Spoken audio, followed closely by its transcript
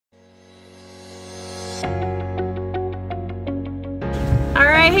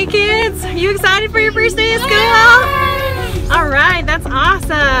right, hey kids, are you excited for your first day of school? All right, that's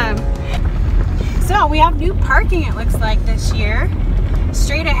awesome. So we have new parking, it looks like, this year.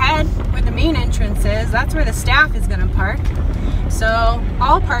 Straight ahead where the main entrance is, that's where the staff is going to park. So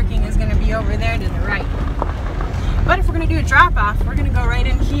all parking is going to be over there to the right. But if we're going to do a drop-off, we're going to go right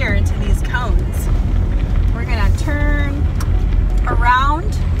in here into these cones. We're going to turn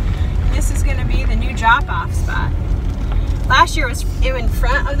around. This is going to be the new drop-off spot. Last year was in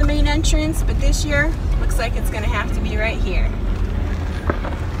front of the main entrance, but this year looks like it's going to have to be right here.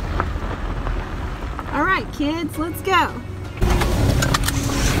 All right, kids, let's go.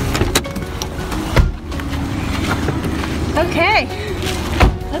 Okay,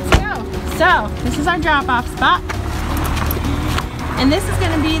 let's go. So this is our drop-off spot, and this is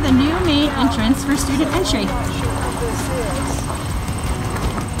going to be the new main entrance for student entry.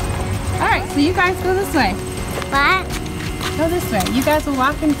 All right, so you guys go this way. What? Go this way. You guys will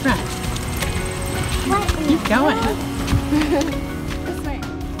walk in front. What? Keep going. This way.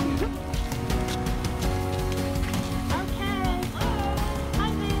 Okay. Hi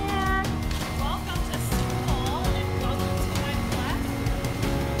there. Welcome to school and welcome to my class.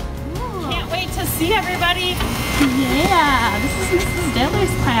 Ooh. Can't wait to see everybody. Yeah, this is Mrs.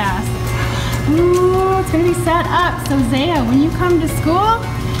 Diller's class. Ooh, it's going to be set up. So Zaya, when you come to school,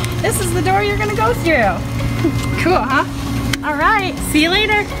 this is the door you're going to go through. Cool, huh? All right, see you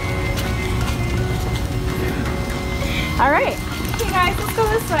later. All right, okay guys, let's go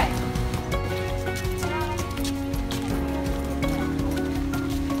this way.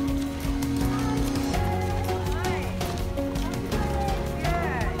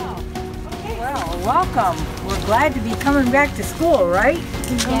 Well, welcome. We're glad to be coming back to school, right?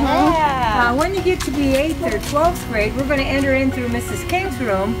 Yeah. When you get to the 8th or 12th grade, we're going to enter in through Mrs. King's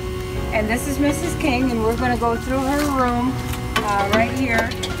room. And this is Mrs. King, and we're going to go through her room right here,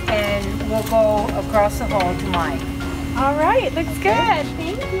 and we'll go across the hall to mine. All right, looks good.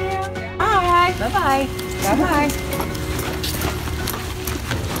 Thank you. Bye. Bye-bye. Bye-bye.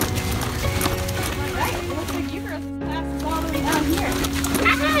 All right, it looks like you girls' class is all the way down here.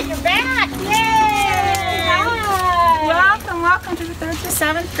 Ah, you're back! Yay! Hi. Welcome to the 3rd to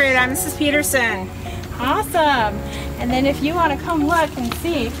 7th grade. I'm Mrs. Peterson. Awesome. And then if you want to come look and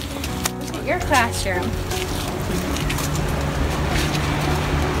see, look at your classroom.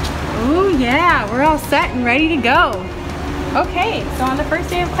 Oh yeah, we're all set and ready to go. Okay, so on the first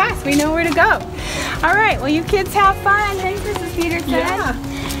day of class, we know where to go. All right, well you kids have fun. Thanks, Mrs. Peterson. Yeah.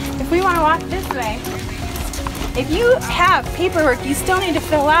 If we want to walk this way, if you have paperwork you still need to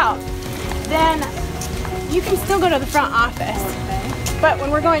fill out, then you can still go to the front office. But when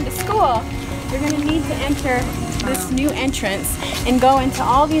we're going to school, you're going to need to enter this new entrance and go into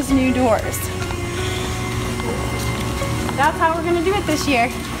all these new doors. That's how we're going to do it this year.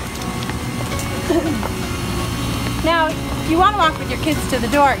 Now, if you want to walk with your kids to the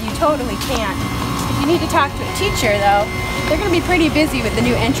door, you totally can. If you need to talk to a teacher, though, they're going to be pretty busy with the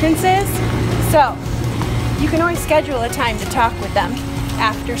new entrances. So, you can always schedule a time to talk with them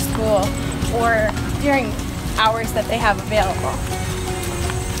after school or during hours that they have available.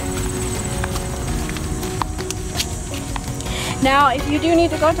 Now, if you do need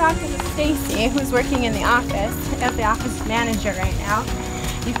to go talk to Miss Stacy, who's working in the office, as the office manager right now,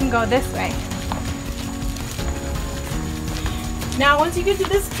 you can go this way. Now, once you get to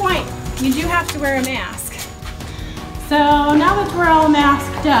this point, you do have to wear a mask. So now that we're all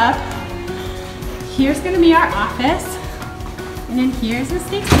masked up, here's going to be our office, and then here's Miss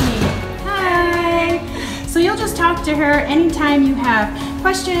Stacy. Hi! So you'll just talk to her anytime you have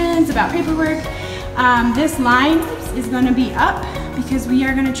questions about paperwork. This line is going to be up because we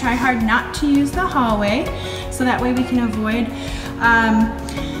are going to try hard not to use the hallway, so that way we can avoid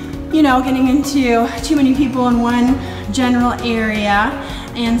you know, getting into too many people in one general area.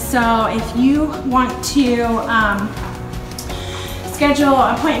 And so if you want to schedule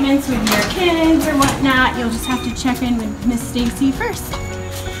appointments with your kids or whatnot, you'll just have to check in with Miss Stacy first.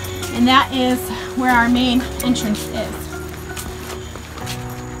 And that is where our main entrance is.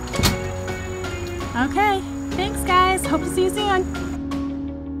 Okay, thanks guys. Hope to see you soon.